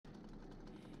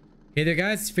Hey there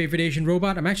guys, Favorite Asian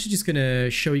Robot. I'm actually just gonna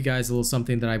show you guys a little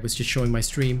something that I was just showing my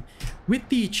stream. With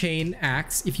the chain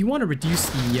axe, if you want to reduce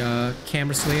the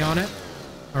camera sway on it,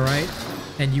 alright,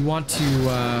 and you want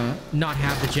to not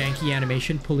have the janky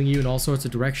animation pulling you in all sorts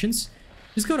of directions,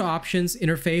 just go to Options,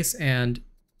 Interface, and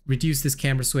reduce this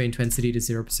camera sway intensity to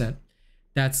 0%.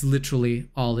 That's literally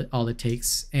all it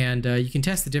takes. And you can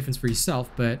test the difference for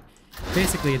yourself, but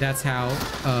basically that's how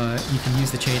you can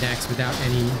use the chain axe without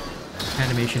any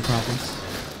animation problems.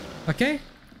 Okay?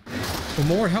 For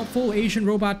more helpful Asian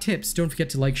robot tips, don't forget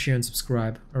to like, share, and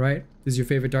subscribe. Alright? This is your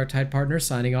favorite DarkTide partner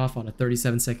signing off on a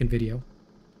 37-second video.